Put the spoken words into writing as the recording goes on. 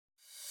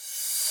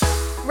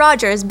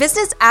Rogers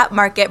Business App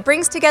Market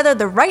brings together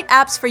the right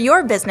apps for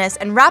your business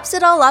and wraps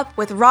it all up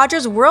with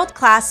Rogers'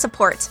 world-class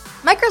support.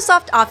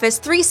 Microsoft Office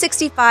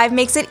 365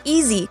 makes it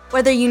easy,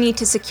 whether you need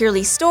to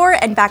securely store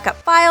and back up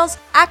files,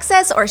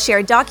 access or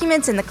share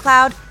documents in the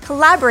cloud,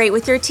 collaborate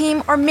with your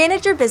team, or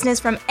manage your business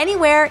from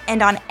anywhere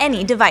and on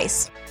any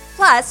device.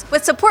 Plus,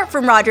 with support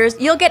from Rogers,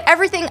 you'll get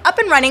everything up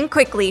and running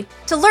quickly.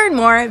 To learn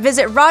more,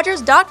 visit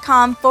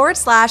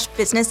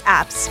rogers.com/business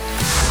apps.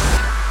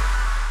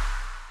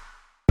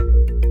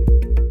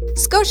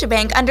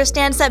 Scotiabank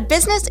understands that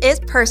business is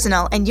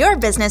personal and your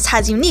business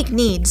has unique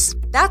needs.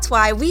 That's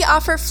why we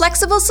offer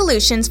flexible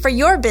solutions for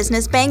your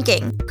business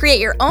banking. Create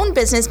your own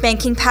business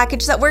banking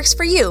package that works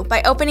for you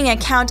by opening an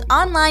account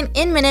online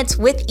in minutes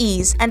with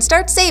ease and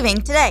start saving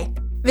today.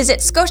 Visit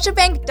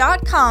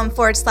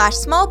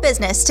scotiabank.com/small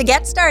business to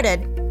get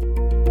started.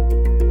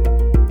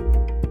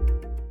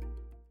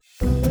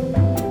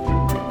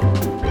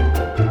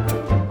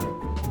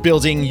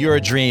 Building your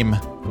dream,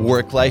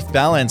 work-life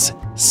balance,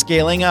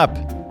 scaling up,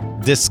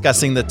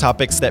 discussing the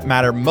topics that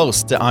matter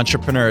most to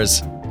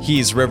entrepreneurs.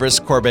 He's Rivers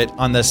Corbett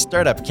on the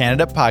Startup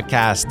Canada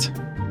podcast.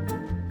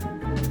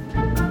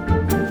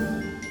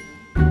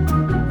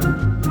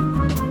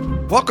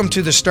 Welcome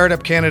to the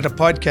Startup Canada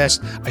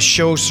podcast, a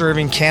show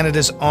serving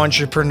Canada's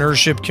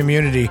entrepreneurship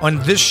community. On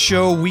this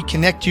show, we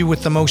connect you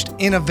with the most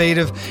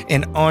innovative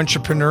and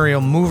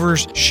entrepreneurial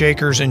movers,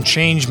 shakers, and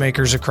change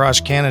makers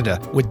across Canada.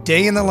 With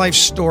day-in-the-life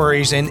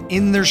stories and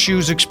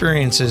in-their-shoes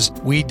experiences,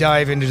 we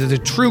dive into the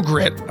true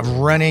grit of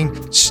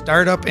running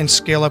startup and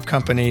scale-up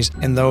companies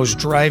and those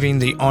driving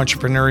the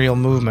entrepreneurial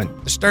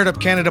movement. The Startup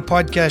Canada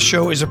podcast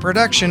show is a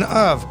production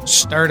of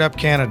Startup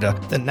Canada,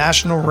 the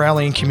national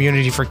rallying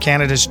community for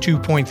Canada's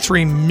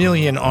 2.3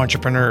 million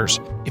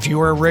entrepreneurs. If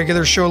you are a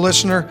regular show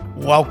listener,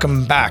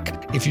 welcome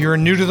back. If you're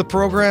new to the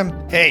program,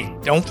 hey,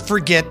 don't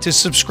forget to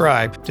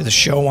subscribe to the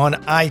show on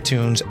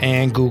iTunes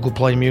and Google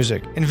Play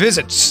Music. And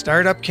visit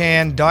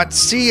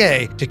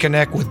startupcan.ca to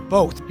connect with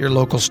both your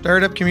local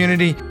startup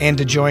community and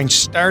to join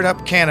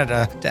Startup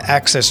Canada to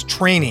access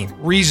training,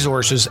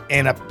 resources,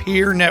 and a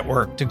peer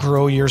network to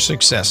grow your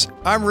success.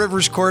 I'm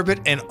Rivers Corbett,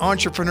 and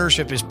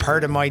entrepreneurship is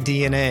part of my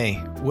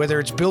DNA. Whether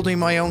it's building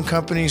my own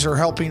companies or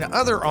helping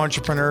other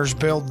entrepreneurs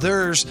build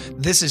theirs,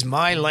 this is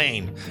my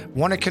lane.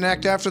 Want to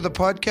connect after the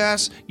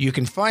podcast? You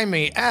can find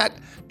me at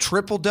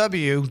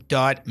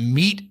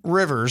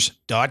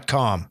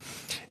www.meetrivers.com.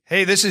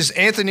 Hey, this is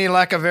Anthony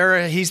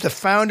Lacavera. He's the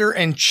founder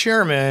and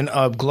chairman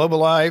of Global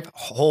Live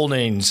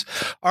Holdings.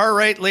 All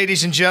right,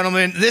 ladies and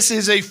gentlemen, this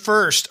is a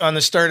first on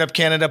the Startup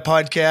Canada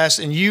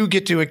podcast, and you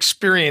get to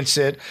experience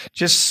it.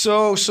 Just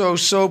so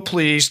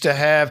pleased to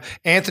have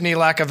Anthony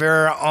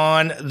Lacavera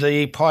on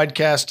the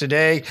podcast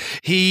today.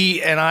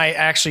 He and I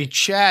actually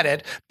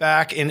chatted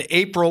back in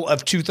April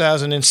of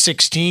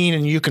 2016,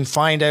 and you can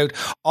find out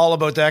all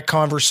about that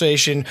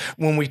conversation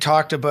when we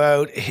talked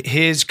about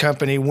his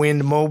company,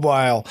 Wind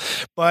Mobile.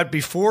 But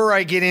before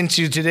I get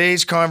into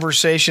today's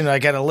conversation, I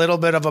got a little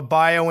bit of a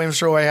bio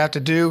intro I have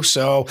to do.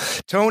 So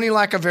Tony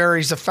Lacavera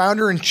is the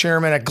founder and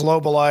chairman at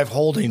Global Live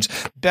Holdings,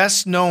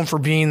 best known for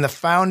being the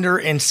founder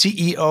and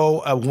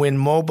CEO of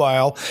Wind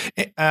Mobile.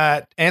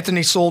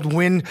 Anthony sold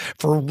Wind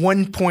for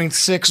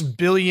 $1.6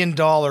 billion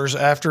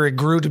after it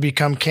grew to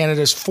become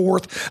Canada's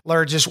fourth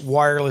largest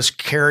wireless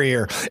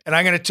carrier. And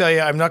I'm going to tell you,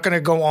 I'm not going to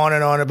go on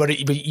and on about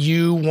it, but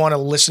you want to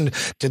listen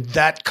to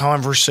that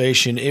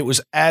conversation. It was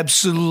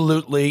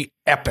absolutely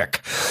epic.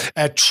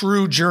 A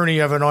true journey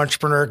of an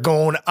entrepreneur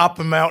going up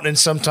a mountain and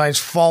sometimes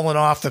falling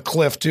off the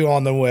cliff too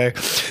on the way.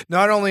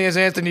 Not only has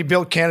Anthony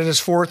built Canada's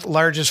fourth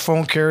largest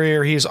phone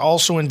carrier, he has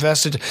also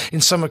invested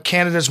in some of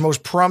Canada's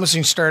most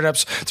promising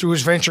startups through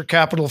his venture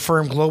capital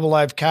firm, Global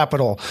Live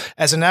Capital.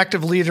 As an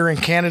active leader in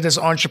Canada's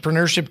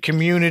entrepreneurship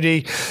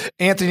community,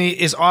 Anthony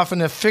is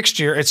often a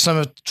fixture at some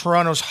of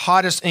Toronto's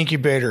hottest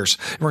incubators.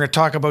 We're going to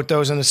talk about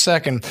those in a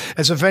second.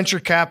 As a venture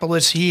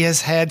capitalist, he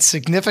has had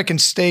significant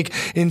stake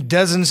in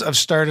dozens of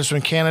startups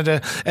from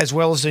Canada as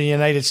well as the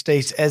United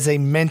States as a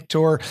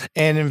mentor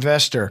and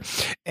investor.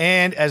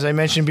 And as I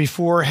mentioned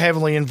before,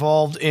 heavily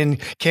involved in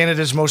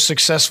Canada's most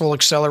successful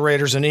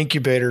accelerators and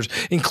incubators,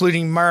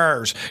 including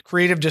Mars,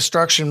 Creative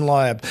Destruction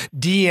Lab,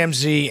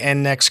 DMZ,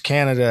 and Next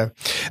Canada.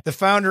 The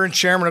founder and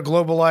chairman of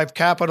Global Life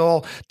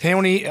Capital,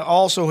 Tony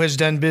also has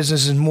done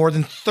business in more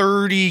than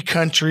 30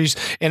 countries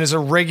and is a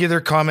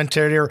regular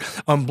commentator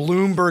on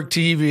Bloomberg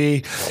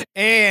TV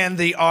and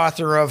the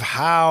author of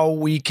How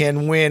We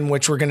Can Win,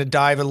 which we're going to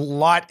dive a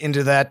lot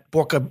into that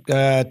book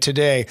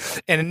today.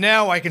 And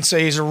now I can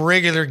say he's a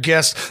regular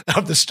guest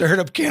of the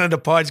Startup Canada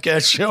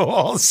podcast show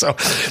also.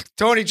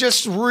 Tony,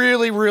 just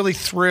really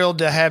thrilled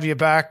to have you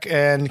back,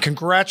 and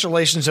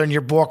congratulations on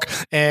your book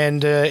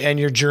and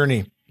your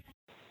journey.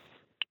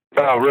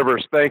 Oh,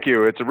 Rivers, thank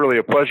you. It's really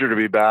a pleasure to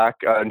be back.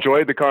 I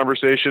enjoyed the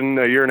conversation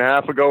a year and a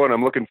half ago, and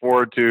I'm looking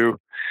forward to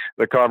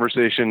the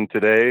conversation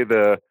today.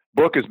 The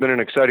book has been an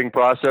exciting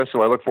process,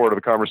 so I look forward to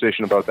the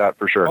conversation about that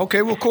for sure.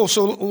 Okay, well, cool.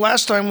 So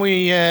last time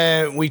we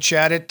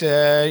chatted,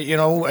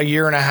 a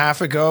year and a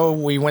half ago,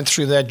 we went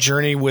through that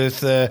journey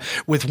with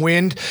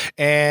wind,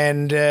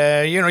 and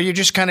you're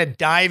just kind of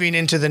diving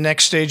into the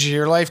next stage of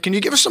your life. Can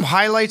you give us some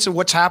highlights of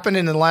what's happened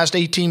in the last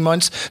 18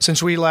 months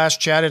since we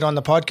last chatted on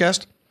the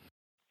podcast?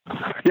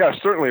 Yeah,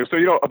 certainly. So,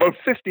 about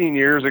 15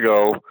 years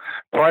ago,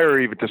 prior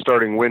even to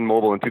starting Wind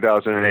Mobile in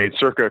 2008,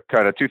 circa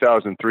kind of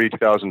 2003,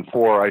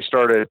 2004, I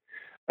started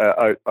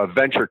a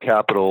venture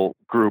capital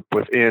group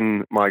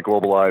within my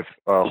Global Live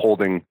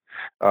holding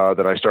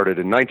that I started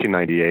in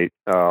 1998,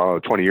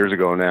 20 years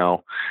ago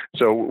now.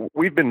 So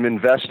we've been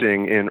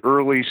investing in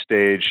early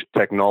stage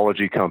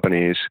technology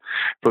companies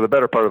for the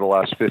better part of the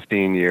last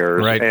 15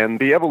 years. Right. And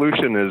the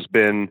evolution has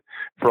been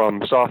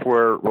from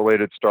software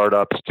related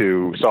startups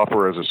to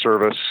software as a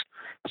service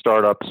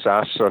startups,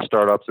 SaaS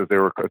startups as they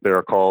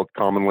are called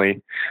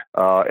commonly,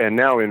 and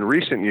now in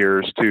recent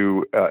years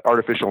to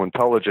artificial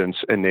intelligence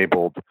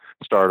enabled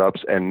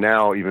startups, and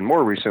now even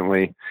more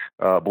recently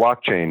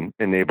blockchain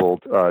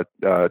enabled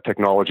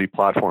technology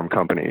platform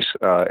companies.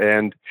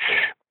 And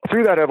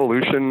through that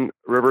evolution,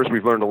 Rivers,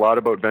 we've learned a lot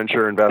about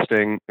venture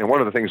investing. And one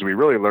of the things we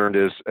really learned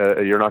is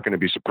you're not going to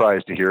be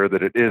surprised to hear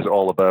that it is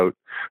all about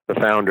the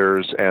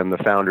founders and the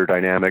founder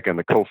dynamic and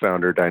the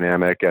co-founder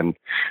dynamic. And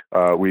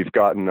we've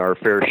gotten our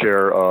fair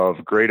share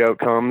of great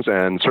outcomes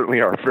and certainly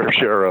our fair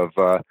share of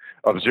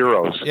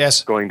zeros.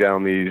 Yes. Going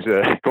down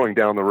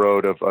the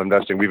road of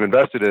investing. We've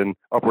invested in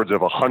upwards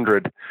of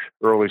 100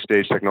 early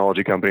stage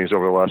technology companies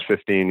over the last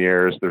 15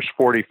 years. There's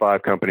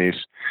 45 companies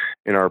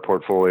in our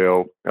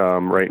portfolio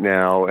right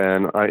now.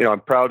 And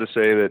I'm proud to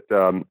say that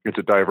it's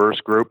a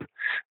diverse group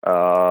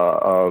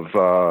of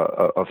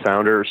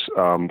founders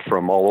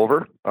from all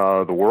over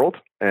the world,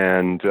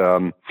 and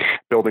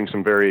building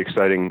some very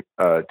exciting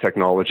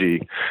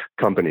technology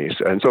companies.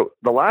 And so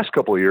the last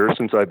couple of years,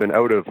 since I've been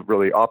out of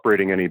really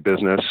operating any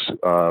business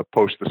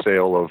post the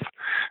sale of,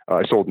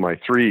 I sold my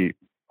 3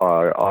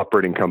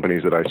 operating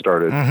companies that I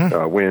started,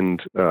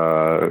 Wind,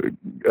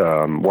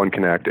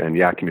 OneConnect, and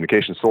Yak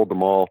Communications. Sold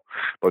them all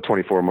about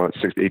 24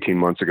 months, 6 to 18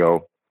 months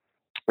ago.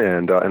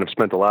 And I've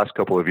spent the last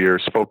couple of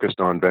years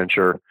focused on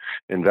venture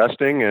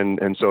investing,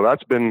 and so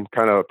that's been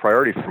kind of a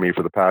priority for me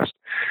for the past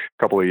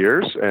couple of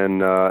years,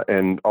 and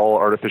all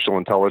artificial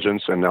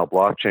intelligence and now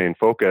blockchain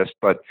focused.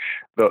 But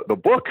the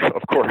book,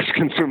 of course,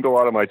 consumed a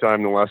lot of my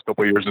time in the last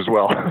couple of years as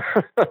well.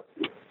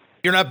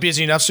 You're not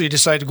busy enough, so you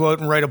decide to go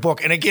out and write a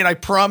book. And again, I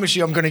promise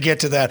you I'm going to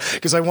get to that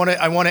because I want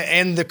to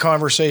end the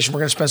conversation. We're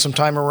going to spend some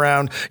time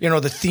around,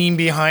 the theme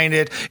behind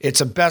it.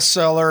 It's a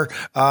bestseller,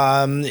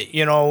 and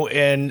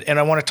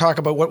I want to talk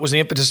about what was the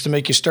impetus to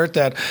make you start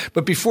that.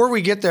 But before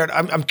we get there,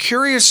 I'm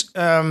curious,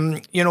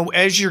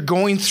 as you're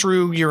going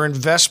through your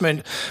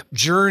investment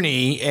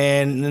journey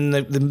and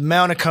the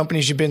amount of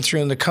companies you've been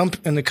through in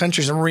the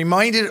countries, I'm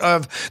reminded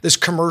of this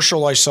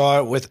commercial I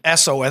saw with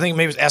Esso. I think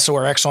maybe it's Esso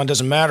or Exxon,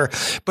 doesn't matter,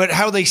 but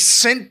how they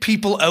sent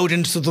people out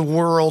into the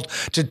world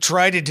to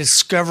try to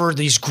discover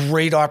these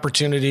great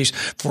opportunities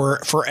for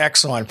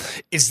Exxon.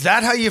 Is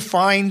that how you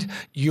find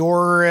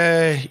your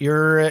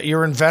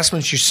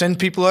investments? You send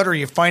people out, or are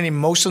you finding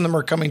most of them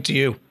are coming to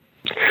you?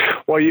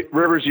 Well,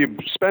 Rivers, you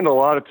spend a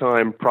lot of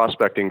time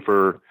prospecting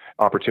for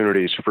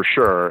opportunities for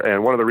sure.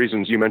 And one of the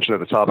reasons you mentioned at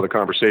the top of the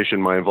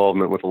conversation, my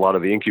involvement with a lot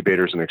of the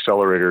incubators and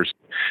accelerators,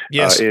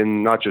 yes,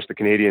 in not just the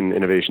Canadian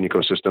innovation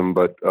ecosystem,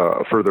 but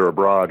further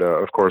abroad,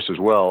 of course, as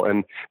well.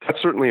 And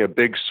that's certainly a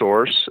big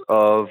source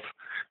of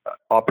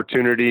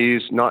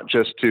opportunities, not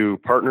just to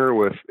partner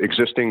with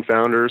existing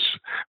founders,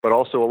 but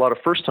also a lot of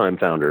first-time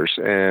founders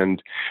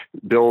and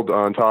build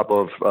on top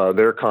of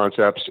their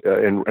concepts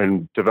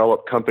and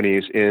develop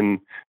companies in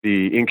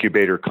the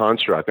incubator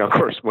construct. Now, of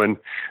course, when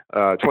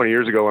 20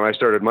 years ago when I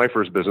started my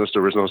first business,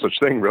 there was no such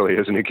thing really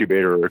as an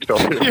incubator or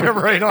accelerator. Yeah,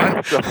 right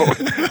on. So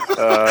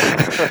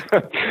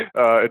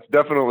it's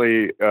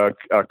definitely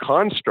a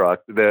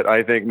construct that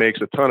I think makes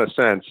a ton of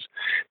sense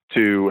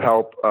to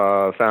help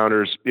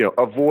founders,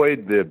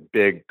 avoid the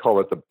call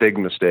it the big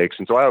mistakes.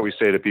 And so I always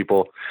say to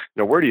people,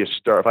 where do you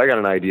start? If I got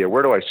an idea,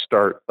 where do I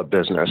start a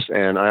business?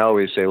 And I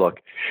always say, look,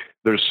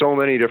 there's so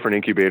many different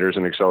incubators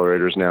and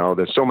accelerators now.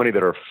 There's so many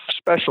that are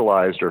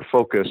specialized or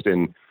focused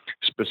in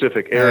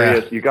specific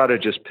areas. You got to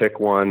just pick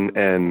one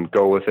and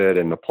go with it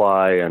and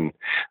apply. And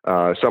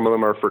some of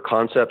them are for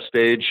concept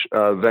stage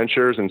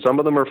ventures, and some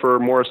of them are for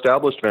more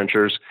established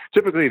ventures.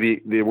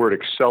 Typically, the word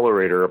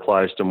accelerator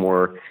applies to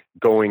more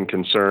going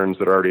concerns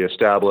that are already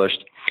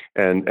established,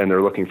 and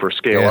they're looking for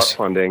scale up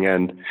funding.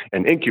 And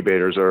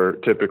incubators are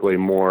typically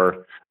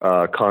more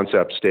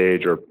concept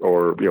stage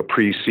or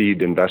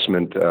pre-seed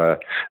investment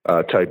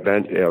type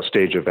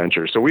stage of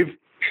ventures. So we've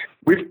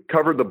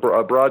covered the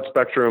broad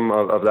spectrum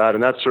of that,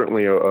 and that's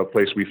certainly a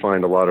place we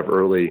find a lot of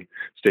early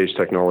stage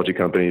technology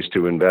companies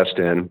to invest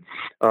in.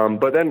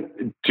 But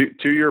then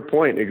to your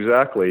point,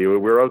 exactly,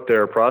 we're out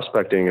there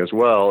prospecting as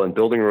well and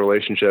building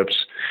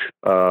relationships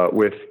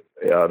with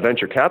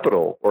venture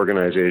capital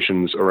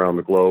organizations around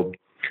the globe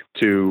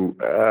to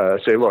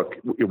say, look,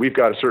 we've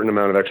got a certain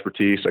amount of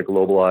expertise at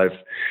Global Life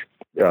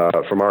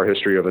from our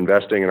history of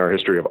investing and our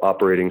history of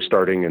operating,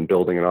 starting and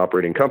building and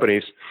operating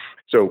companies.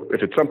 So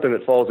if it's something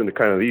that falls into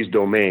kind of these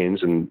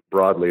domains, and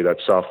broadly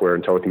that's software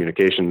and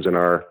telecommunications in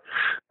our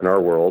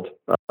world,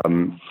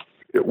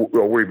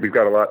 we've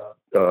got a lot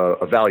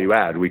of value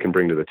add we can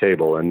bring to the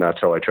table, and that's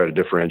how I try to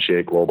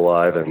differentiate Global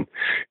Live and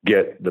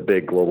get the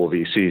big global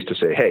VCs to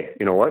say, hey,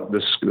 you know what,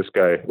 this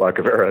guy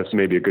Lacavera is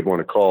maybe a good one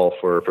to call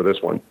for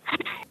this one.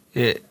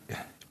 Yeah.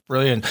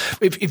 Brilliant.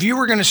 If you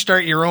were going to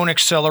start your own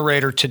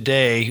accelerator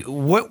today,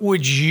 what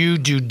would you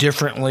do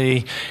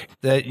differently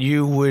that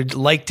you would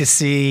like to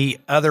see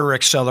other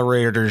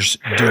accelerators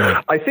doing?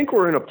 I think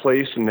we're in a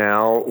place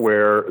now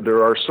where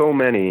there are so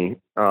many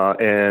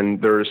and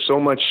there's so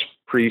much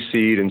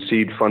pre-seed and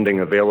seed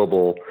funding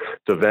available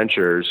to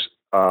ventures.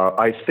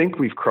 I think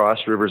we've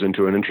crossed rivers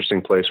into an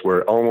interesting place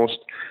where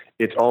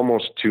it's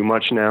almost too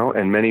much now,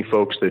 and many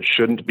folks that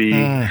shouldn't be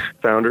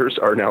founders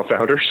are now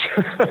founders.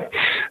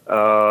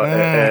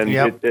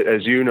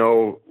 As you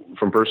know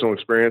from personal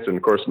experience, and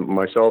of course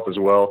myself as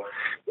well,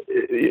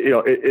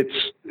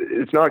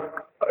 it's not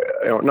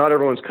not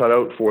everyone's cut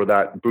out for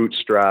that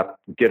bootstrap,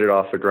 get it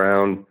off the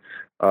ground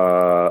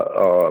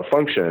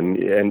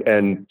function,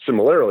 and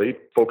similarly,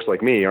 folks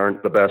like me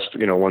aren't the best.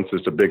 Once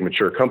it's a big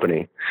mature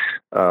company.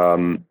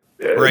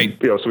 Right.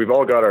 So we've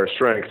all got our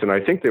strengths, and I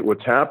think that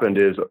what's happened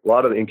is a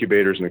lot of the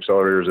incubators and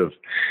accelerators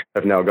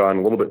have now gone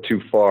a little bit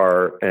too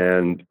far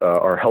and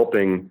are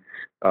helping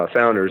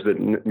founders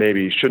that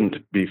maybe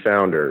shouldn't be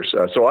founders.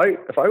 So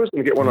if I was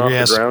going to get one off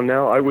the ground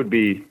now, I would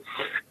be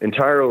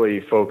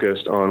entirely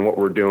focused on what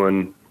we're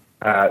doing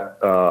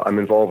I'm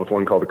involved with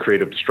one called the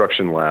Creative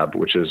Destruction Lab,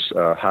 which is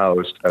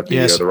housed at the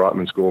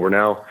Rotman School. We're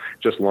now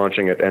just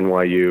launching at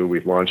NYU.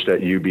 We've launched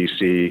at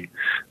UBC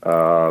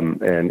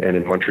and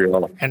in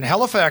Montreal. And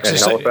Halifax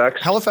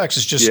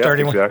is just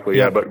starting. Exactly.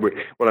 Yeah. But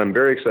what I'm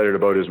very excited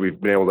about is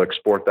we've been able to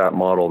export that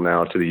model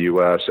now to the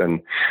U.S.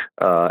 and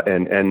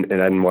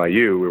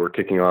NYU. We were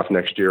kicking off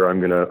next year.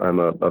 I'm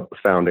a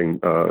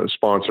founding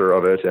sponsor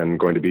of it and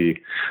going to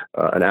be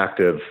an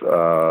active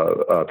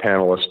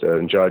panelist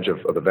and judge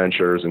of the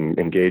ventures and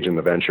engage in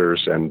the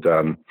ventures. And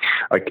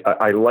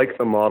I like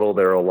the model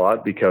there a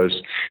lot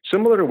because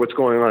similar to what's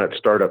going on at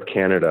Startup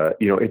Canada,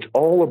 it's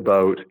all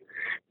about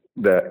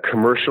the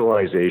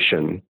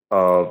commercialization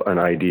of an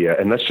idea,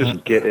 and let's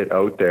just get it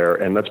out there,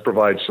 and let's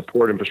provide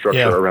support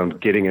infrastructure around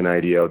getting an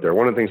idea out there.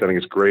 One of the things I think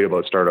is great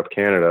about Startup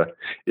Canada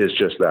is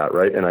just that,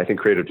 right? And I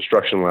think Creative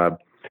Destruction Lab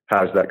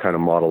has that kind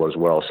of model as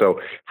well. So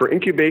for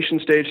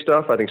incubation stage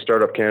stuff, I think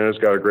Startup Canada's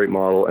got a great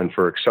model, and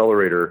for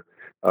accelerator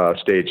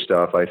stage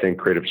stuff, I think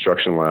Creative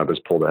Destruction Lab has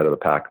pulled ahead of the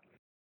pack.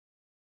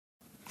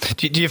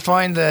 Do you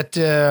find that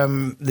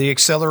the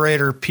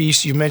accelerator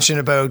piece you mentioned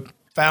about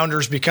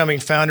founders becoming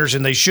founders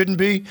and they shouldn't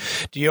be,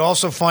 do you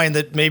also find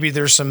that maybe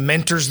there's some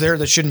mentors there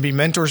that shouldn't be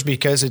mentors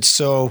because it's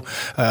so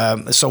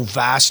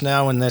vast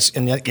now and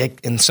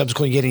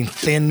subsequently getting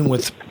thin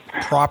with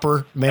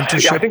proper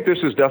mentorship? Yeah, I think this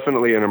is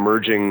definitely an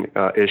emerging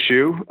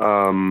issue.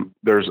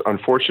 There's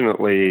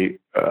unfortunately,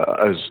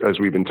 as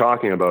we've been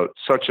talking about,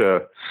 such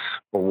a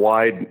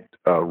wide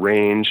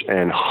range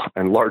and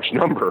large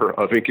number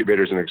of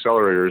incubators and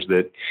accelerators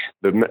that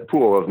the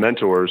pool of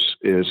mentors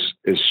is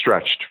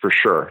stretched for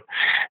sure.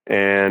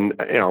 And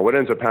what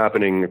ends up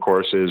happening, of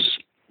course, is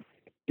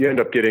you end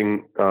up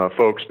getting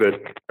folks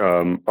that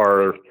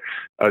are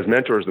as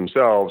mentors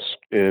themselves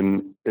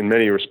in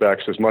many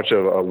respects as much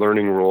of a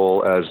learning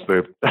role as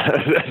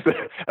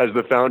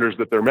the founders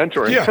that they're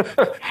mentoring. Yeah.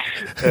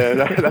 And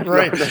that's not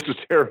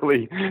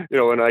necessarily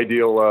an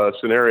ideal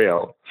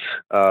scenario.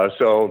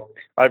 So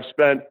I've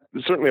spent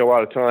certainly a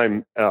lot of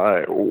time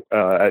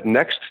at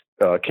Next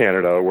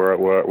Canada,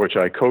 which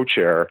I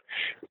co-chair,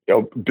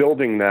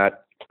 building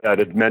that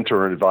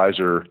mentor and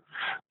advisor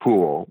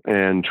pool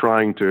and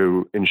trying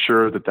to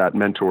ensure that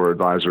mentor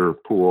advisor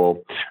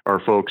pool are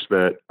folks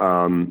that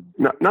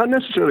not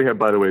necessarily have,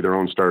 by the way, their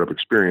own startup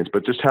experience,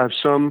 but just have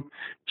some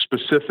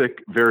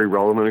specific, very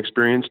relevant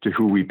experience to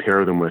who we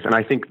pair them with. And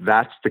I think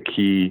that's the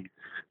key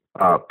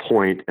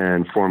point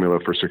and formula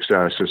for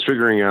success is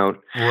figuring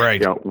out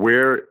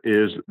where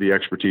is the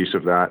expertise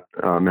of that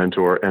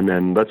mentor, and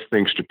then let's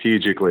think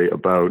strategically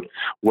about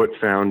what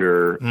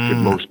founder could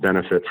most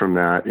benefit from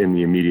that in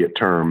the immediate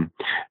term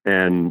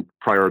and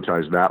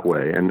prioritize that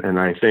way. And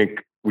I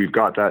think we've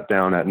got that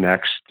down at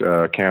Next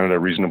Canada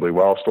reasonably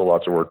well. Still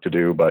lots of work to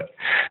do, but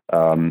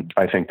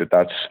I think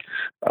that's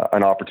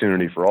an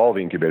opportunity for all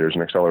the incubators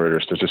and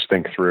accelerators to just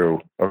think through,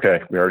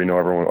 okay, we already know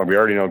everyone. We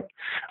already know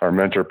our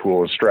mentor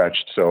pool is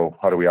stretched, so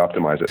how do we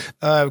optimize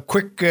it?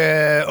 Quick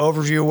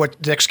overview of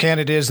what Next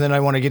Canada is, then I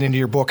want to get into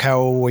your book,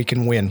 How We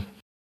Can Win.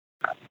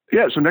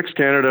 Yeah, so Next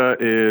Canada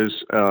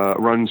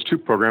runs two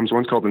programs.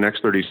 One's called the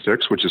Next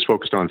 36, which is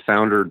focused on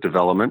founder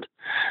development.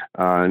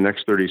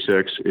 Next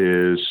 36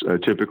 is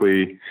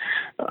typically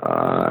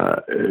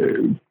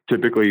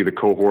the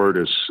cohort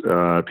is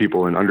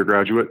people in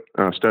undergraduate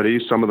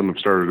studies. Some of them have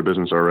started a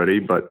business already,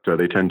 but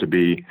they tend to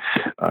be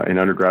in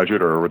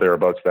undergraduate or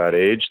thereabouts that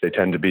age. They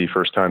tend to be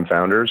first-time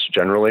founders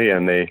generally,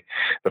 and the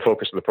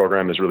focus of the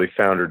program is really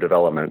founder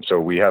development. So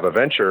we have a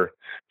venture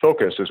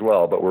focus as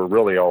well, but we're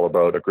really all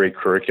about a great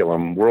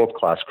curriculum,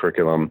 world-class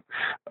curriculum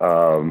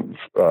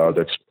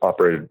that's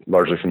operated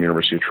largely from the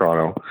University of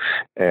Toronto,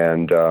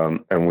 and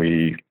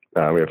we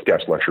have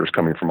guest lecturers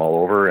coming from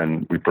all over,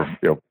 and we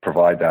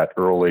provide that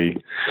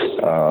early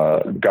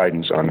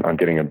guidance on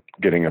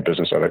getting a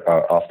business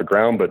off the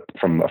ground, but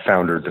from a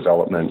founder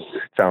development,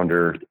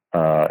 founder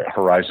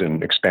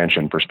horizon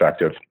expansion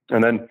perspective.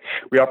 And then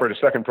we operate a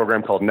second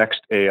program called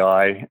Next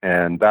AI,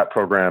 and that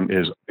program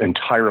is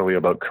entirely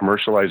about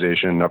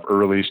commercialization of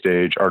early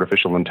stage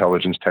artificial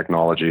intelligence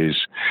technologies.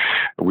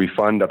 We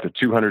fund up to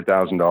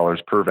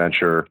 $200,000 per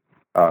venture.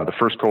 The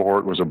first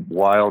cohort was a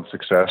wild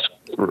success.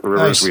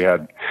 Nice. We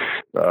had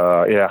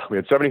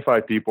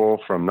 75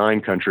 people from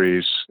 9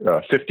 countries.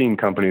 15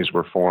 companies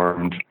were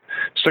formed.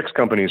 6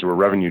 companies were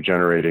revenue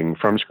generating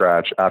from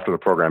scratch after the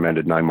program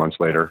ended 9 months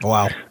later.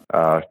 Wow.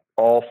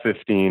 All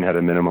 15 had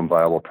a minimum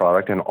viable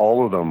product, and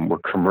all of them were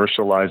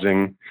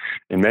commercializing,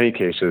 in many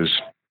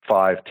cases,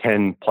 5,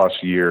 10 plus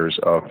years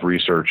of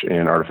research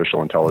in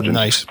artificial intelligence.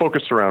 Nice.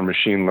 Focused around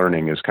machine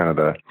learning is kind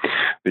of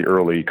the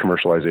early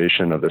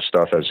commercialization of this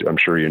stuff, as I'm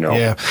sure you know.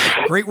 Yeah.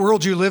 Great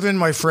world you live in,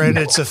 my friend.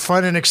 It's a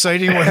fun and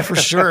exciting one for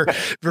sure.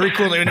 Very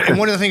cool. And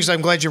one of the things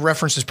I'm glad you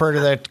referenced as part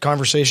of that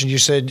conversation, you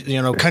said,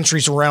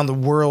 countries around the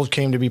world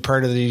came to be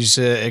part of these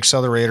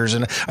accelerators.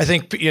 And I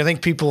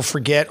think people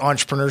forget,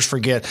 entrepreneurs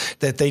forget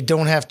that they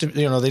don't have to,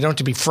 they don't have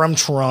to be from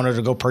Toronto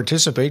to go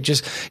participate.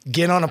 Just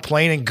get on a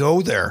plane and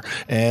go there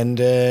and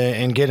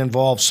get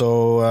involved.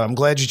 So I'm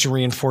glad you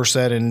reinforce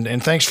that,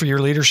 and thanks for your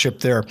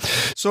leadership there.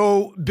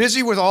 So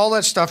busy with all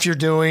that stuff you're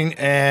doing,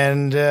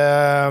 and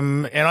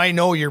I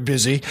know you're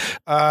busy,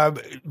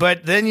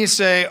 but then you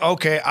say,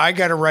 okay, I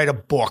got to write a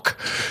book.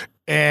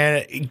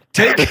 And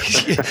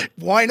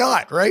why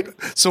not, right?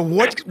 So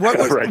what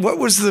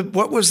was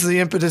the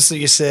impetus that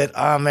you said,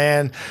 oh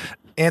man,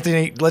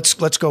 Anthony,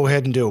 let's go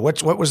ahead and do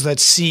it? What was that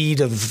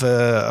seed of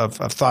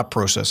thought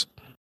process?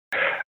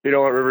 You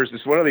know what, Rivers?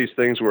 It's one of these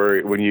things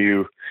where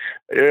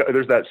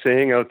there's that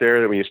saying out there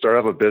that when you start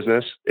up a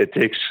business, it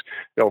takes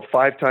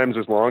 5 times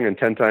as long and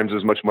 10 times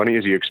as much money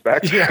as you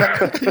expect.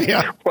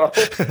 Yeah. Well,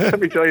 let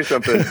me tell you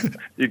something.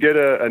 You get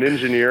an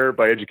engineer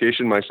by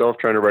education, myself,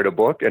 trying to write a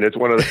book, and it's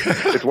one of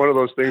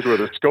those things where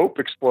the scope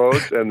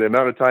explodes, and the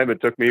amount of time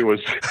it took me was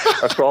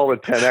a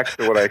solid 10x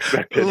to what I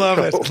expected. Love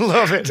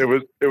it. It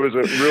was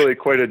really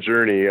quite a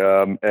journey,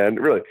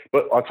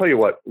 but I'll tell you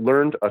what,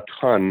 learned a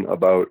ton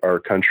about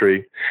our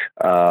country,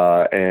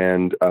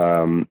 and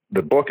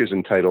the book is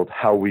entitled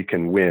How We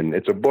Can Win.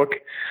 It's a book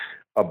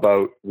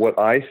about what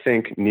I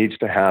think needs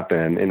to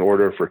happen in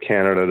order for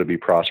Canada to be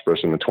prosperous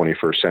in the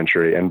 21st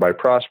century. And by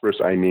prosperous,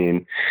 I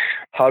mean,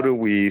 how do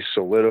we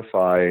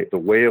solidify the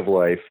way of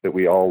life that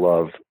we all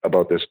love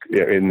about this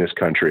in this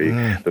country?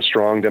 The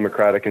strong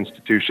democratic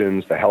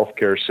institutions, the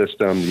healthcare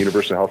system, the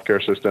universal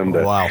healthcare system,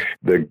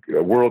 the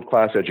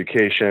world-class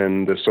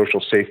education, the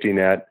social safety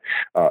net,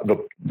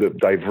 the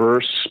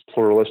diverse,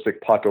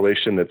 pluralistic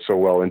population that's so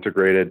well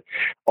integrated.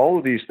 All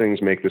of these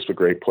things make this a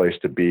great place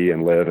to be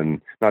and live,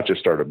 and not just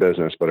start a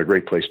business, but a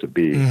great place to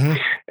be.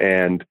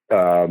 And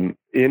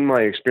in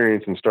my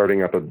experience in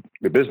starting up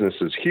the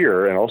businesses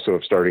here, and also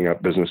of starting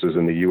up businesses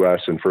in the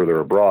U.S. and further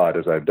abroad,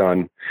 as I've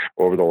done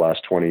over the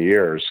last 20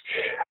 years,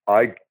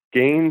 I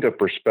gained a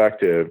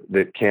perspective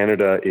that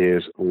Canada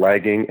is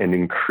lagging and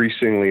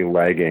increasingly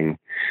lagging,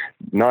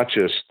 not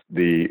just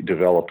the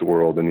developed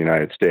world in the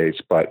United States,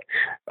 but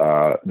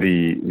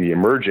the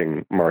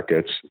emerging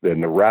markets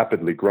and the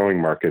rapidly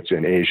growing markets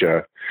in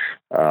Asia,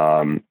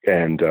 and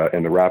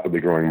the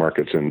rapidly growing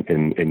markets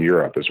in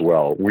Europe as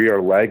well. We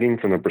are lagging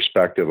from the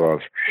perspective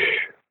of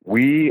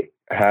we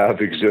have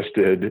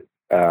existed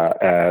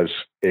as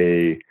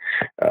a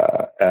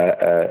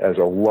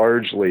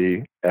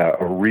largely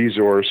a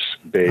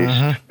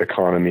resource-based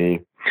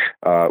economy.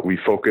 We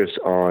focus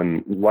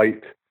on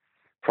light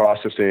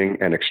processing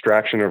and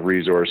extraction of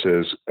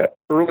resources.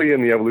 Early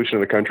in the evolution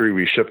of the country,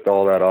 we shipped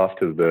all that off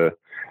to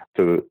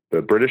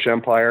the British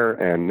Empire,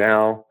 and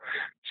now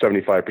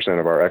 75%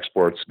 of our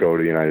exports go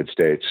to the United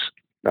States.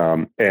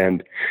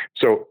 And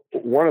so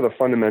one of the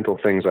fundamental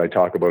things I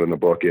talk about in the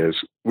book is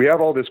we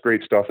have all this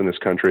great stuff in this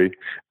country,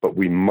 but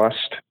we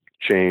must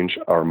change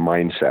our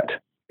mindset.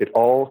 It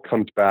all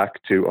comes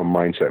back to a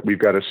mindset. We've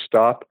got to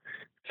stop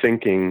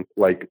thinking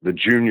like the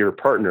junior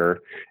partner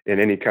in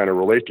any kind of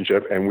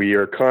relationship. And we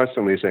are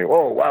constantly saying,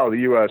 oh, wow, the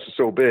U.S. is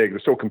so big, they're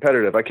so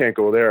competitive, I can't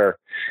go there.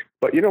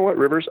 But you know what,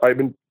 Rivers? I've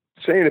been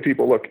saying to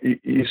people, look,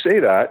 you say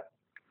that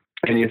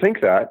and you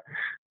think that,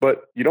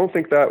 but you don't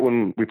think that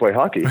when we play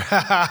hockey.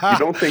 You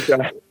don't think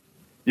that.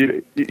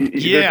 They're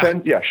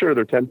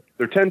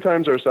 10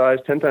 times our size,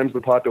 10 times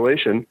the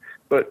population,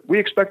 but we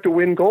expect to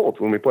win gold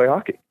when we play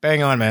hockey.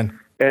 Bang on, man.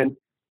 And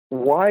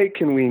why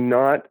can we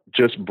not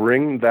just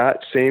bring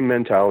that same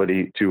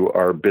mentality to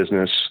our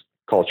business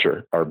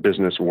culture, our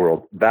business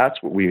world?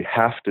 That's what we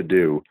have to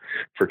do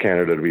for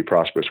Canada to be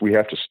prosperous. We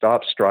have to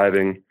stop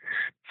striving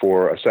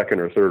for a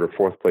second or third or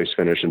fourth place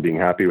finish and being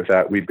happy with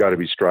that. We've got to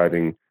be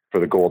striving for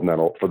the gold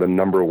medal, for the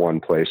number one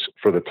place,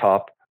 for the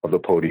top of the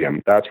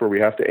podium. That's where we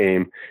have to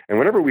aim. And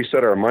whenever we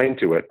set our mind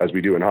to it, as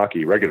we do in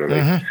hockey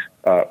regularly,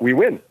 we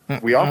win.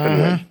 We often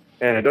win.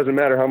 And it doesn't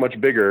matter how much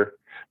bigger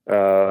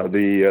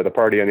the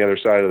party on the other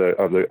side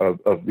of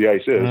the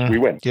ice is, we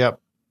win. Yep.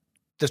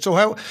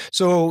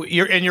 So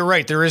you're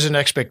right. There is an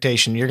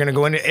expectation. You're going to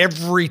go into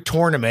every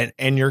tournament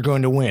and you're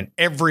going to win.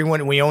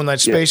 Everyone, we own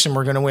that space and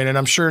we're going to win. And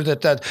I'm sure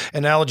that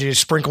analogy is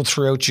sprinkled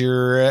throughout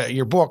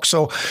your book.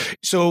 So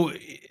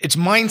it's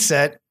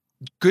mindset.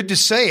 Good to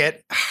say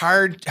it.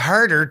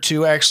 Harder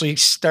to actually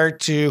start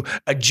to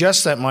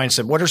adjust that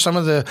mindset. What are some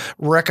of the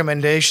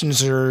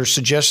recommendations or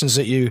suggestions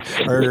that you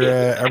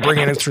are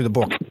bringing in through the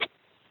book?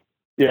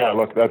 Yeah,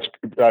 look,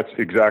 that's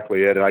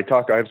exactly it. And I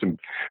have some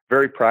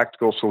very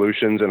practical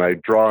solutions, and I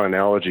draw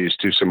analogies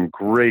to some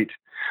great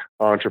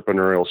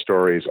entrepreneurial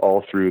stories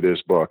all through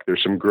this book.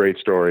 There's some great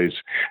stories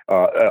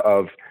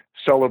of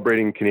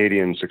celebrating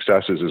Canadian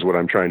successes is what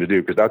I'm trying to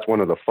do, because that's one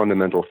of the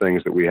fundamental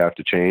things that we have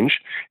to change.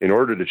 In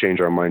order to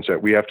change our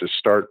mindset, we have to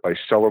start by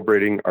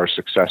celebrating our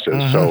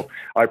successes. So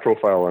I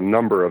profile a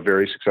number of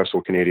very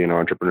successful Canadian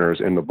entrepreneurs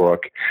in the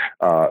book.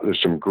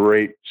 There's some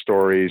great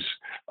stories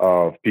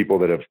of people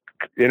that have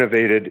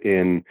innovated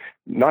in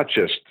not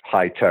just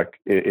high-tech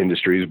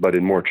industries, but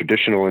in more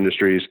traditional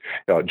industries.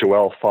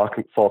 Joelle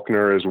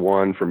Faulkner is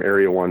one from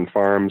Area 1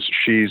 Farms.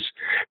 She's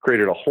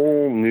created a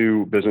whole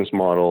new business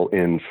model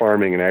in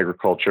farming and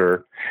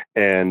agriculture,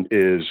 and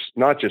is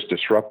not just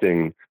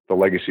disrupting the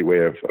legacy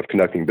way of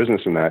conducting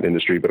business in that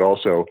industry, but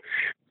also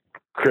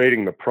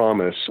creating the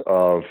promise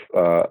of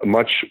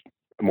much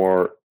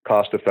more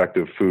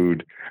cost-effective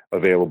food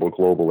available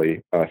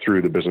globally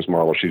through the business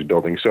model she's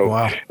building.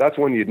 So that's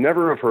one you'd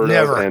never have heard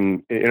of.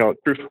 And,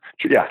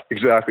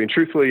 exactly. And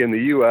truthfully, in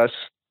the U.S.,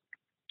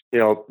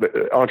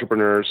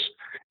 entrepreneurs,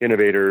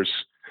 innovators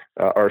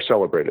are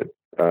celebrated.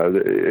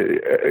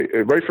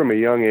 Right from a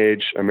young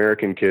age,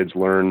 American kids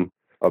learn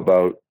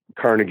about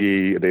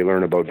Carnegie, they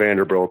learn about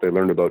Vanderbilt, they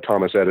learn about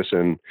Thomas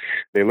Edison,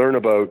 they learn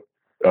about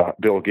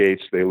Bill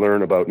Gates, they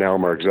learn about now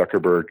Mark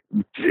Zuckerberg.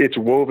 It's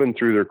woven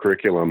through their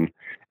curriculum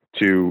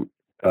to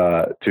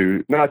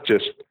not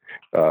just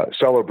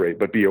celebrate,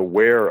 but be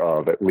aware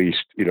of at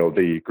least,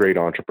 the great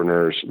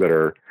entrepreneurs that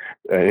are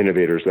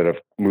innovators that have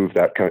moved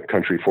that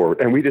country forward.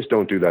 And we just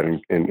don't do that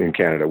in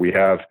Canada. We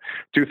have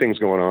two things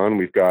going on.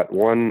 We've got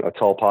one, a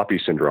tall poppy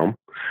syndrome,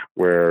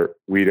 where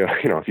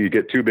if you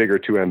get too big or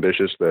too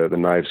ambitious, the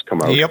knives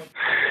come out. Yep.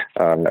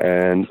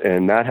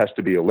 And that has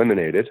to be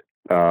eliminated.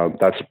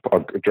 That's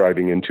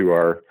driving into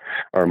our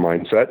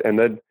mindset. And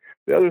then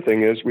the other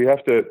thing is we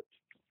have to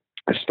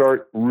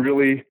start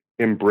really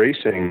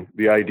embracing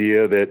the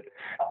idea that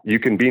you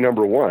can be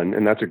number one,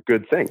 and that's a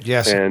good thing.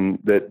 Yes. And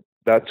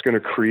that's going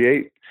to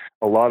create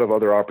a lot of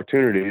other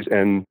opportunities,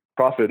 and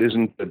profit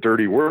isn't a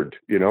dirty word,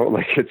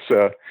 it's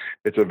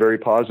a very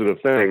positive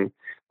thing.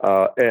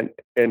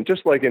 And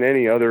just like in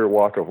any other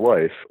walk of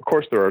life, of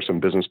course, there are some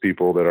business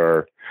people that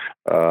are,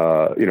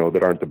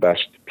 that aren't the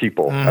best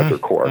people at their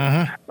core.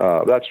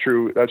 That's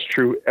true. That's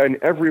true in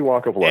every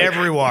walk of life.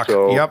 Every walk.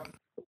 So, yep.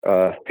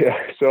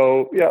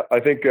 I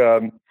think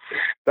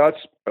that's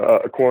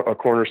a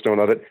cornerstone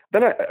of it.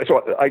 Then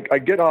I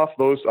get off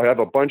those. I have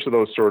a bunch of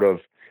those sort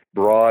of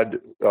broad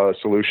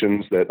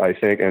solutions that I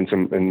think,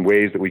 and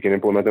ways that we can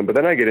implement them. But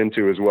then I get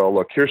into as well,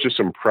 look, here's just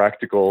some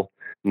practical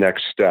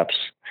next steps,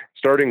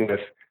 starting with,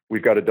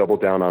 we've got to double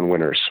down on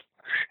winners.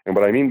 And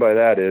what I mean by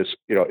that is,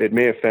 it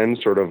may offend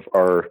sort of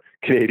our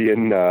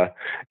Canadian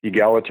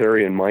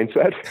egalitarian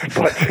mindset,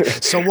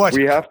 but so what?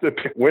 We have to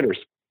pick winners.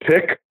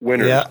 Pick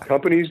winners. Yeah.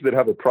 Companies that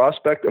have a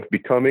prospect of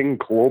becoming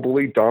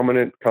globally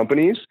dominant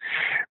companies,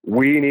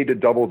 we need to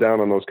double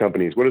down on those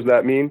companies. What does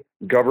that mean?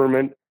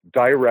 Government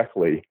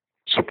directly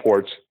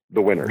supports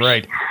the winners.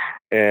 Right.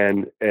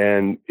 And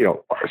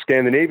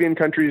Scandinavian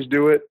countries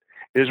do it.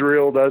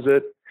 Israel does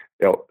it.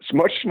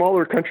 Much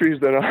smaller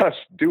countries than us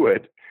do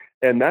it.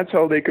 And that's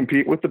how they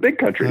compete with the big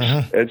countries.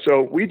 And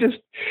so we've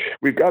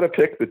got to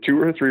pick the 2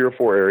 or 3 or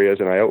 4 areas,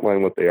 and I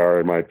outline what they are,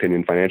 in my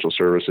opinion: financial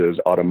services,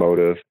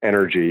 automotive,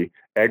 energy,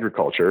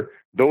 agriculture.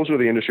 Those are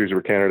the industries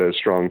where Canada is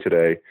strong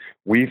today.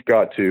 We've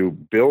got to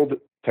build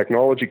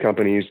technology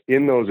companies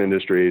in those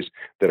industries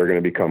that are going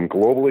to become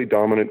globally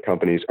dominant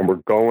companies, and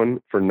we're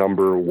going for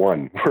number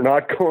 1. We're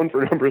not going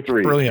for number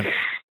 3. Brilliant.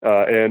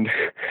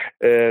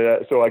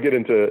 So I get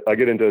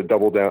into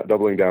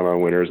doubling down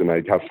on winners, and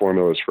I have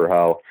formulas for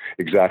how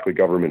exactly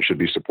government should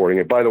be supporting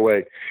it. By the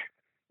way,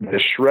 the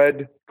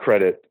shred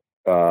credit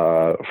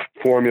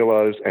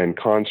formulas and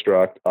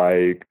construct,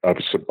 I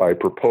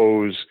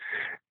propose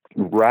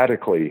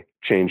radically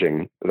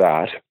changing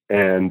that.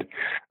 And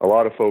a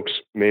lot of folks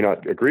may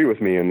not agree with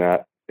me in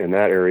that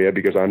area,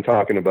 because I'm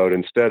talking about,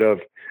 instead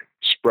of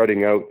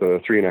spreading out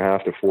the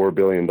 $3.5 to $4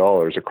 billion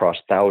across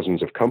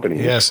thousands of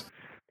companies, yes,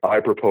 I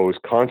propose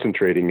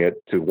concentrating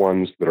it to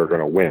ones that are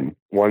going to win,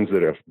 ones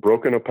that have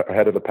broken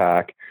ahead of the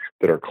pack,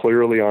 that are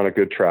clearly on a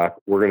good track.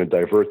 We're going to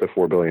divert the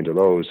 $4 billion to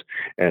those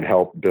and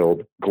help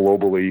build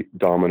globally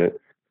dominant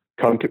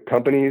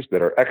companies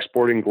that are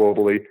exporting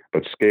globally,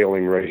 but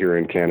scaling right here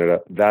in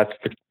Canada. That's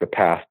the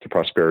path to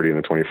prosperity in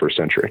the 21st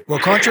century. Well,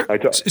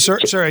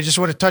 sorry, I just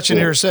want to touch in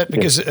here a sec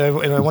because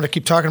and I want to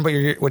keep talking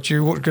about what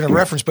you're going to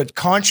reference, but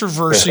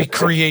controversy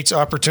creates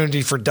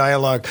opportunity for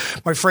dialogue.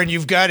 My friend,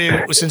 you've got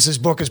to, since this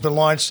book has been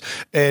launched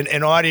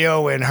in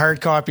audio and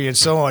hard copy and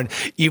so on,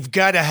 you've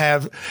got to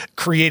have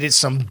created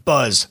some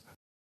buzz.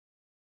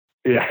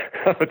 Yeah,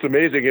 it's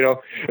amazing.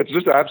 It's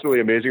just absolutely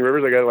amazing.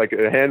 Rivers, I got like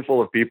a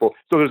handful of people.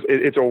 So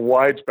it's a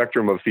wide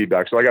spectrum of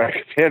feedback. So I got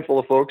a handful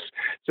of folks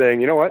saying,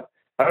 you know what?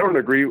 I don't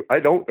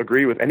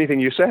agree with anything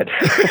you said.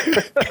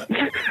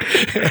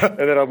 And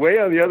then way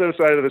on the other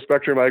side of the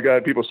spectrum, I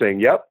got people saying,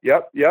 yep.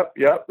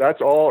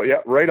 That's all. Yeah,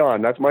 right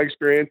on. That's my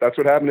experience. That's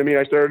what happened to me.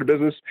 I started a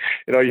business.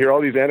 You hear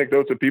all these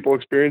anecdotes of people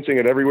experiencing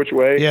it every which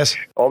way. Yes.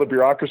 All the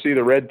bureaucracy,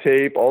 the red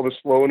tape, all the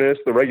slowness,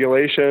 the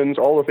regulations,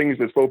 all the things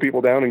that slow people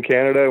down in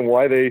Canada and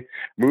why they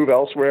move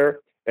elsewhere.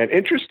 And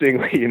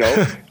interestingly,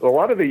 a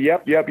lot of the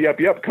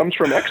yep comes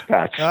from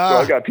expats. So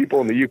I got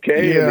people in the UK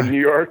and in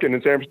New York and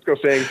in San Francisco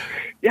saying,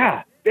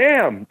 yeah,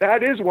 damn,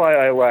 that is why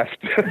I left.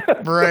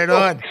 Right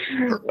on.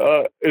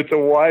 It's a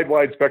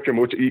wide spectrum,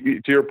 which,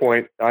 to your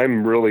point,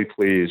 I'm really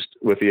pleased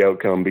with the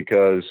outcome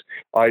because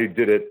I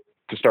did it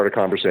to start a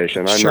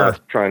conversation. I'm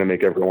not trying to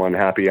make everyone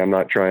happy. I'm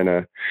not trying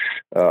to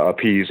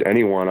appease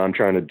anyone. I'm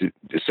trying to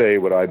say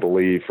what I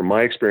believe from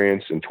my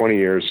experience in 20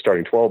 years,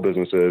 starting 12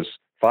 businesses,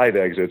 5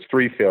 exits,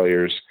 3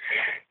 failures.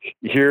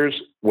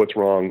 Here's what's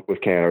wrong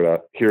with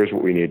Canada. Here's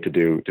what we need to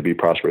do to be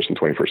prosperous in the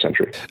 21st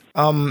century.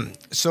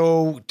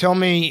 So tell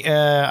me,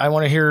 I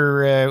want to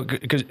hear,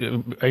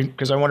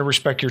 because I want to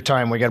respect your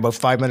time. We got about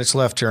 5 minutes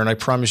left here, and I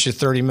promise you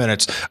 30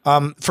 minutes.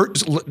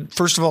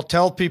 First of all,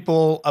 tell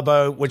people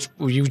about what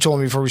you told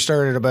me before we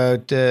started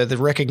about the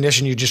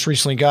recognition you just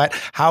recently got,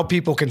 how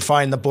people can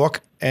find the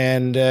book,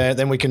 and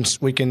then we can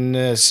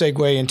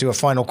segue into a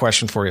final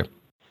question for you.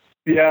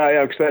 Yeah,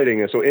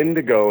 exciting. So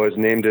Indigo has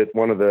named it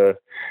one of the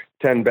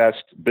 10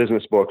 best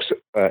business books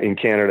in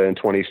Canada in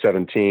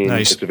 2017.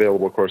 Nice. It's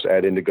available, of course,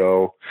 at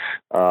Indigo.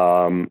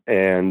 And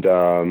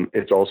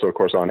it's also, of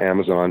course, on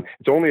Amazon.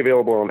 It's only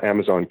available on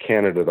Amazon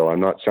Canada, though. I'm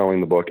not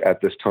selling the book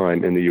at this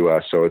time in the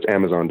U.S., so it's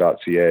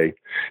amazon.ca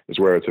is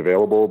where it's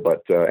available.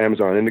 But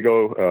Amazon,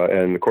 Indigo,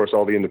 and, of course,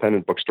 all the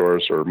independent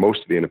bookstores, or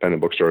most of the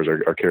independent bookstores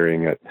are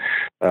carrying it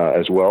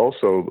as well.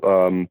 So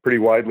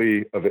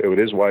it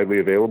is widely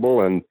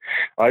available. And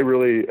I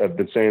really have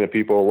been saying to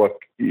people,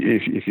 look,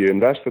 if you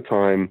invest the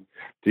time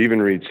to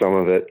even read some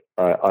of it,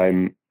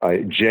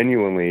 I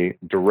genuinely,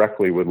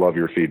 directly would love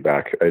your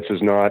feedback. This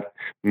is not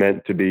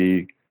meant to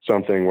be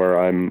something where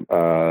I'm,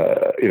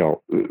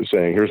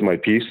 saying, here's my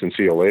piece and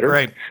see you later.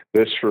 Right.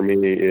 This for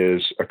me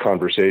is a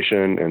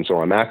conversation. And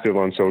so I'm active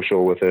on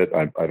social with it.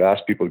 I've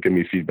asked people to give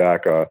me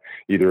feedback,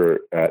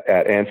 either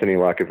at Anthony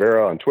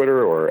Lacavera on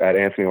Twitter or at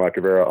Anthony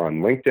Lacavera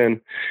on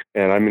LinkedIn.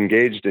 And I'm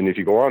engaged. And if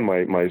you go on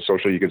my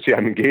social, you can see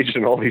I'm engaged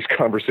in all these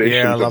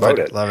conversations about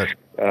it. Love it.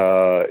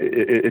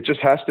 It just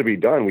has to be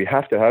done. We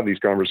have to have these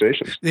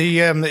conversations.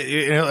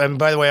 And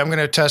by the way, I'm going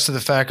to attest to the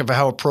fact of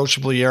how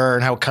approachable you are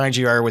and how kind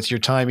you are with your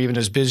time, even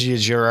as busy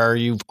as you are.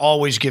 You've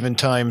always given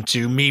time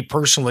to me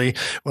personally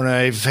when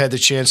I've had the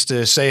chance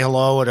to say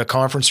hello at a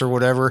conference or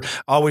whatever.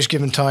 Always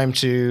given time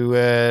to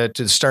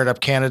the Startup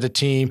Canada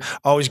team.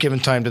 Always given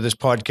time to this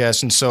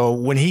podcast. And so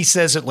when he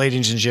says it,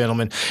 ladies and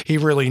gentlemen, he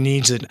really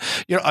needs it.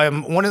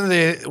 One of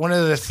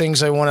the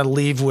things I want to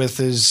leave with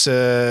is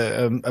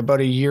about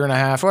a year and a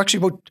half. Well,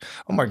 actually,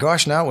 oh my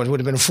gosh, now it would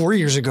have been 4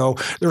 years ago.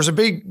 There was a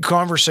big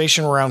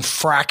conversation around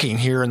fracking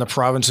here in the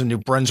province of New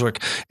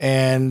Brunswick,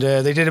 and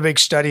they did a big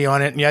study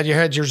on it. And you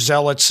had your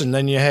zealots, and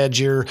then you had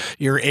your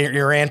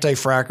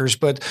anti-frackers.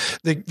 But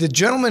the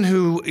gentleman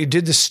who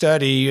did the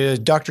study,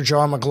 Dr.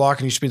 John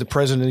McLaughlin, used to be the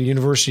president of the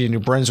University of New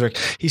Brunswick.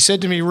 He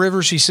said to me,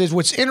 Rivers, he says,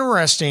 what's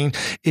interesting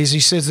is, he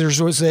says, there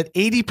was that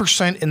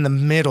 80% in the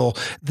middle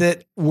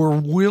that were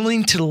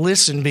willing to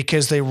listen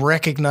because they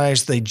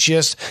recognized they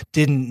just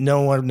didn't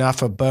know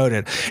enough about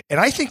it. And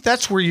I think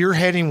that's where you're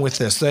heading with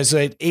this. That's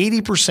that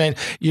 80%.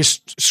 You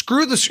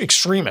screw the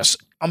extremists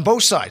on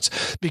both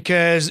sides,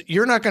 because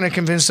you're not going to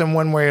convince them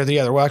one way or the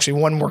other. Well, actually,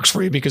 one works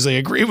for you because they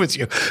agree with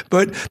you.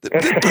 But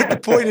the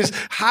point is,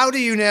 how do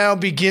you now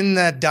begin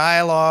that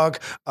dialogue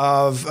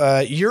of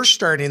you're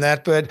starting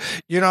that, but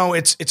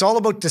it's all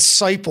about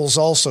disciples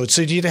also.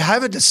 So do you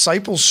have a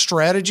disciple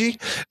strategy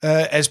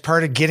as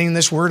part of getting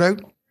this word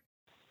out?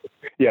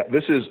 Yeah,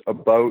 this is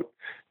about.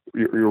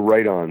 You're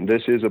right on.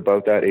 This is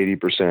about that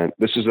 80%.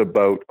 This is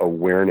about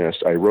awareness.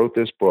 I wrote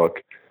this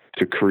book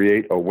to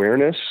create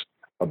awareness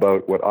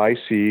about what I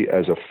see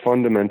as a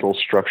fundamental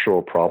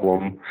structural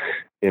problem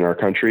in our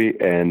country,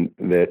 and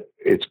that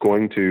it's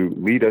going to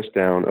lead us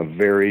down a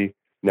very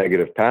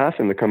negative path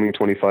in the coming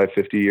 25,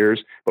 50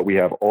 years. But we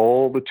have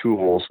all the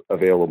tools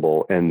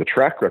available and the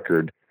track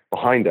record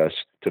behind us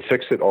to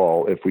fix it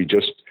all if we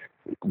just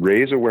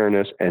raise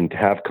awareness and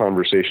have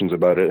conversations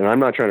about it. And I'm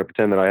not trying to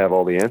pretend that I have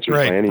all the answers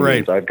by any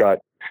means. I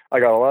got a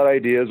lot of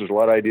ideas. There's a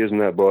lot of ideas in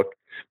that book.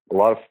 A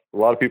lot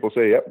of people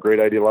say, yep, great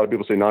idea. A lot of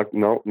people say, no,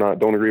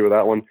 don't agree with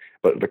that one.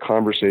 But the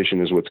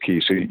conversation is what's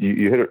key. So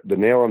you hit the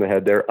nail on the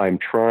head there. I'm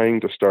trying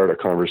to start a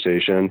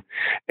conversation,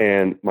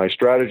 and my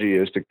strategy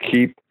is to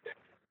keep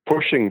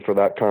pushing for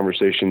that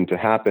conversation to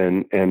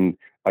happen, and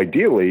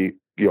ideally,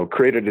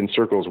 create it in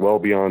circles well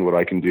beyond what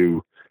I can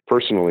do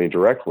personally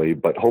directly,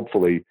 but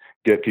hopefully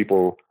get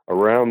people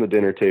around the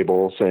dinner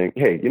table saying,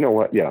 hey, you know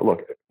what? Yeah,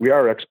 look, we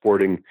are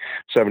exporting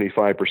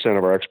 75%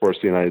 of our exports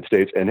to the United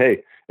States. And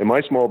hey, in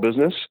my small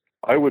business,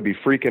 I would be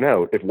freaking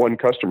out if one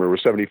customer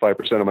was 75%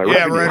 of my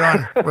revenue.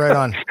 Yeah,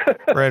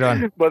 right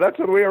on. But that's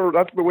the way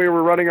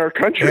we're running our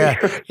country.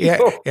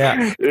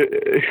 Yeah.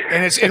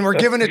 And we're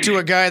giving it to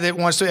a guy that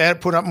wants to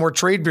put up more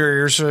trade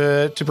barriers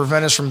to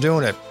prevent us from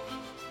doing it.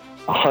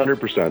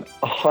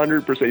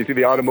 100%. You see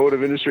the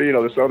automotive industry,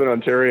 the Southern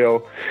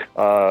Ontario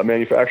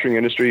manufacturing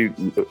industry,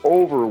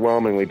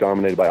 overwhelmingly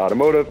dominated by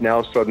automotive.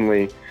 Now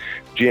suddenly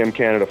GM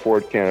Canada,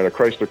 Ford Canada,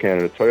 Chrysler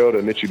Canada,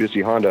 Toyota,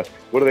 Mitsubishi, Honda,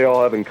 what do they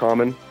all have in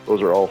common?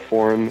 Those are all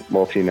foreign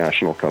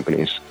multinational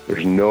companies.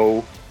 There's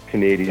no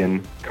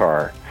Canadian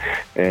car.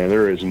 And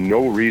there is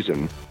no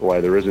reason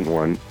why there isn't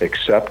one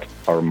except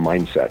our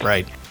mindset.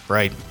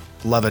 Right.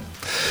 Love it.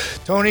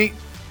 Tony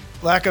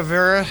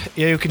Lacavera,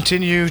 you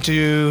continue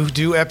to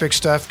do epic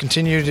stuff.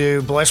 Continue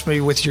to bless me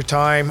with your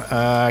time.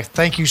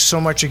 Thank you so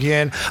much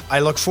again.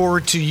 I look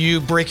forward to you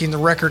breaking the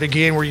record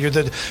again, where you're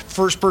the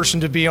first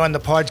person to be on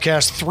the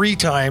podcast 3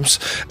 times.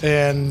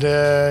 And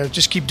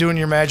just keep doing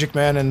your magic,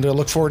 man. And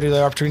look forward to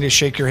the opportunity to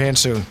shake your hand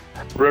soon.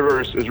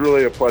 Rivers, it's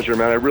really a pleasure,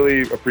 man. I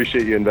really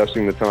appreciate you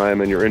investing the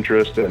time and your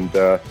interest. And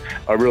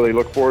I really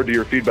look forward to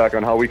your feedback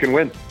on how we can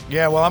win.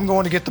 Yeah, well, I'm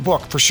going to get the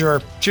book for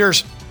sure.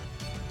 Cheers.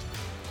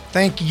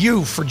 Thank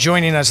you for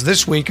joining us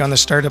this week on the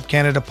Startup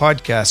Canada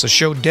podcast, a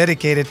show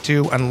dedicated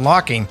to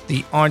unlocking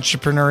the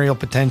entrepreneurial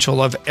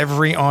potential of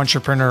every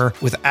entrepreneur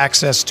with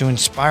access to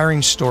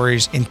inspiring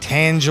stories and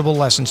tangible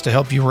lessons to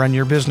help you run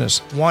your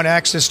business. Want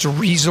access to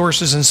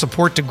resources and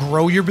support to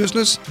grow your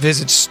business?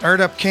 Visit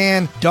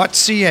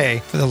startupcan.ca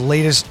for the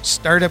latest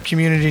startup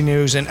community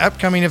news and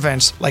upcoming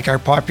events like our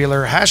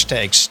popular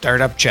hashtag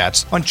Startup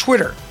Chats on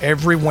Twitter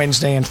every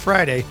Wednesday and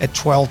Friday at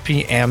 12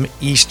 p.m.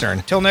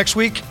 Eastern. Till next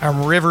week,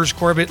 I'm Rivers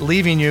Corbett,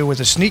 leaving you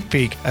with a sneak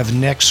peek of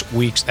next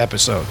week's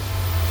episode.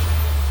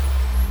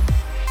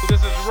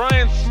 This is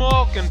Ryan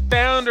Smolk,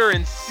 founder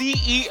and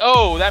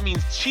CEO, that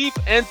means Chief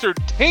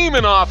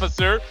Entertainment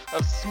Officer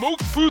of Smoke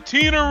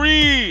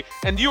Poutinerie,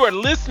 and you are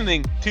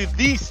listening to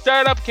the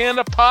Startup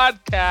Canada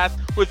podcast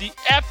with the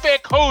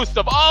epic host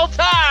of all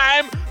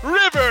time,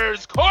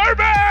 Rivers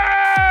Corbett!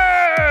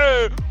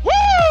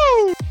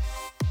 Woo!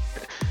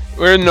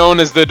 We're known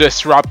as the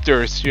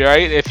disruptors,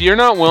 right? If you're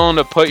not willing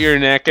to put your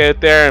neck out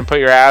there and put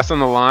your ass on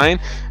the line,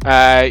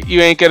 you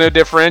ain't going to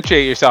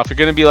differentiate yourself. You're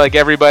going to be like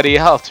everybody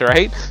else,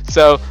 right?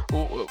 So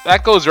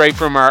that goes right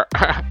from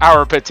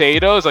our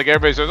potatoes. Like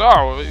everybody says,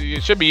 oh, you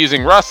should be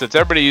using russets.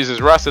 Everybody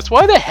uses russets.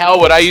 Why the hell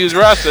would I use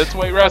russets,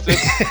 white russets,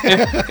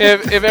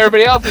 if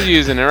everybody else is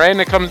using it, right?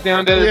 And it comes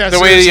down to the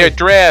way you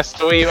dress,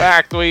 the way you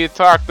act, the way you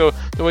talk, the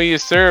way you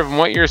serve and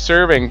what you're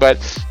serving. But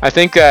I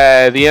think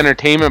the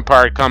entertainment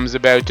part comes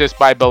about just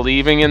by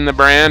believing in the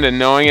brand and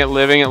knowing it,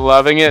 living it,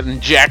 loving it,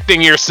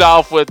 injecting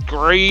yourself with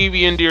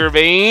gravy into your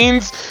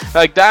veins.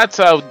 Like, that's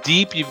how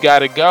deep you've got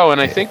to go. And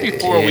I think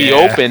before we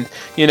opened,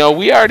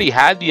 we already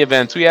had the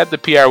events, we had the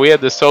PR, we had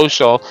the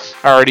social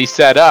already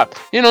set up.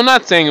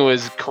 Not saying it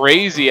was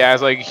crazy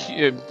as like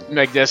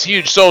this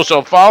huge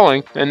social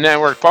following and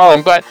network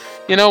following, but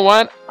you know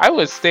what? I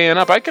was staying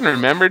up. I can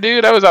remember,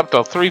 dude, I was up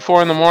till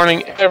 3-4 in the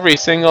morning every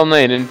single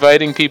night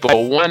inviting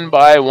people one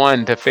by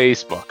one to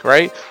Facebook,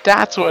 right?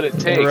 That's what it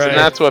takes, and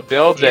that's what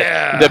builds it.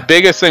 The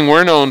biggest thing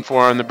we're known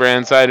for on the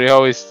brand side, we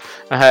always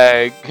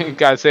got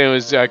to say, it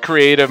was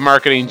creative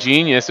marketing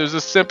genius. It was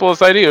the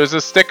simplest idea. It was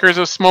the stickers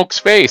of Smoke's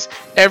face.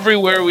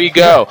 Everywhere we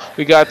go,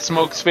 we got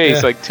Smoke's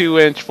face, like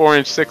 2-inch,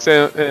 4-inch,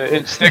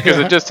 6-inch stickers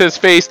of just his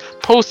face,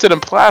 posted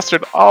and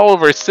plastered all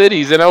over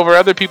cities and over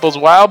other people's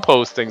wild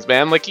postings,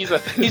 man. Like, he's a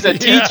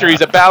teacher,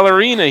 he's a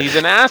ballerina, he's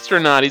an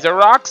astronaut, he's a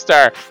rock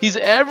star, he's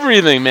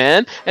everything,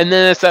 man. And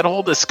then it's that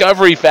whole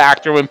discovery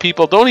factor when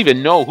people don't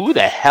even know who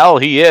the hell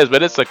he is,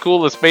 but it's the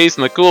coolest face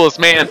and the coolest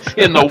man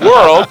in the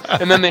world,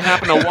 and then they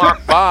happen to walk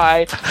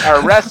by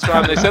our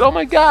restaurant and they said, oh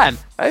my god,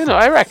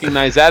 I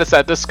recognize that. It's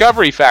that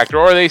discovery factor.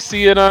 Or they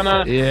see it on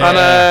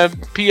a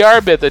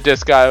PR bit that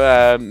just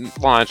got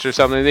launched or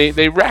something.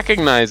 They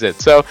recognize it.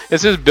 So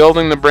it's just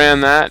building the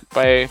brand that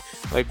by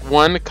like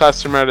one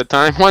customer at a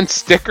time, one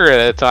sticker at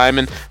a time.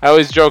 And I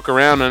always joke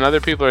around, and other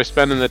people are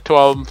spending the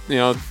 $15,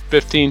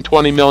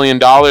 $20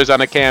 million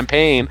on a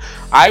campaign.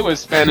 I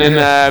was spending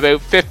about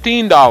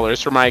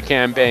 $15 for my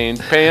campaign,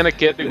 paying a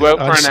kid to go out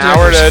for an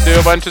hour to do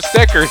a bunch of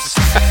stickers.